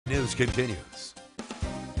News continues.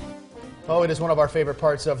 Oh, it is one of our favorite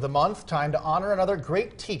parts of the month. Time to honor another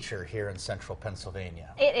great teacher here in central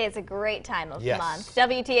Pennsylvania. It is a great time of Yes. month.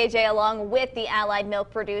 WTAJ, along with the Allied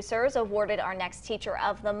Milk Producers, awarded our next Teacher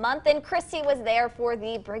of the Month, and Christy was there for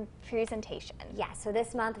the big presentation. Yeah, so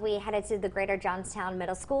this month we headed to the Greater Johnstown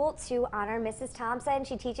Middle School to honor Mrs. Thompson.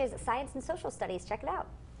 She teaches science and social studies. Check it out.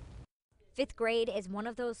 Fifth grade is one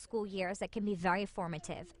of those school years that can be very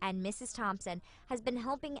formative, and Mrs. Thompson has been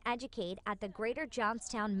helping educate at the Greater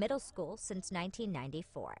Johnstown Middle School since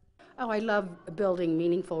 1994. Oh, I love building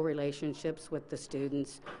meaningful relationships with the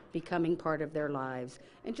students, becoming part of their lives,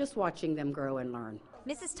 and just watching them grow and learn.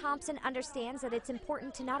 Mrs. Thompson understands that it's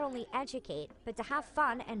important to not only educate, but to have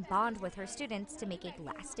fun and bond with her students to make a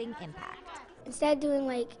lasting impact. Instead of doing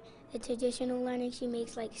like the traditional learning, she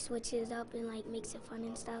makes like switches up and like makes it fun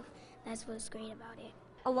and stuff. That's what's great about it.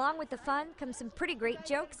 Along with the fun comes some pretty great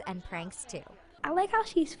jokes and pranks too. I like how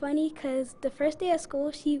she's funny because the first day of school,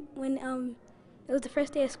 it was the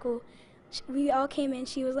first day of school, we all came in,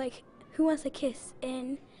 she was like, "Who wants a kiss?"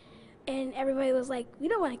 And everybody was like, "We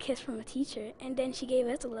don't want a kiss from a teacher." And then she gave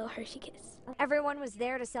us a little Hershey kiss. Everyone was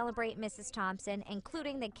there to celebrate Mrs. Thompson,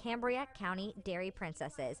 including the Cambria County Dairy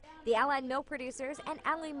Princesses, the Allied Milk Producers, and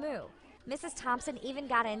Allie Moo. Mrs. Thompson even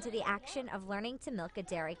got into the action of learning to milk a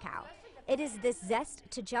dairy cow. It is this zest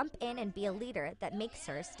to jump in and be a leader that makes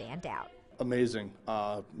her stand out. Amazing.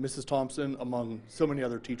 Mrs. Thompson, among so many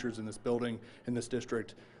other teachers in this building, in this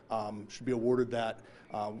district, should be awarded that.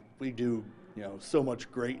 We do, so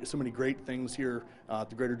many great things here at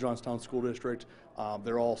the Greater Johnstown School District.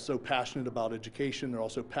 They're all so passionate about education. They're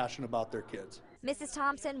also passionate about their kids. Mrs.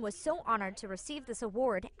 Thompson was so honored to receive this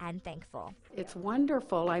award and thankful. It's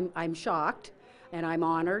wonderful. I'm shocked, and I'm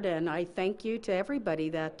honored, and I thank you to everybody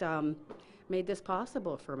that made this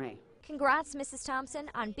possible for me. Congrats, Mrs. Thompson,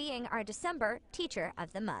 on being our December Teacher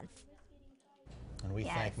of the Month. And we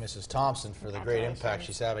thank Mrs. Thompson for the great impact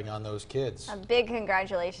she's having on those kids. A big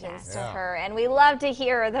congratulations to her, and we love to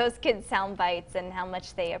hear those kids' sound bites and how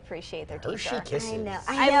much they appreciate their teacher. Hershey kisses.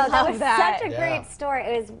 I know. love That was that. such a great story.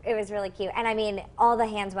 It was really cute. And I mean, all the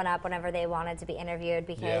hands went up whenever they wanted to be interviewed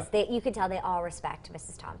because you could tell they all respect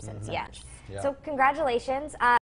Mrs. Thompson so much. Yeah. So congratulations.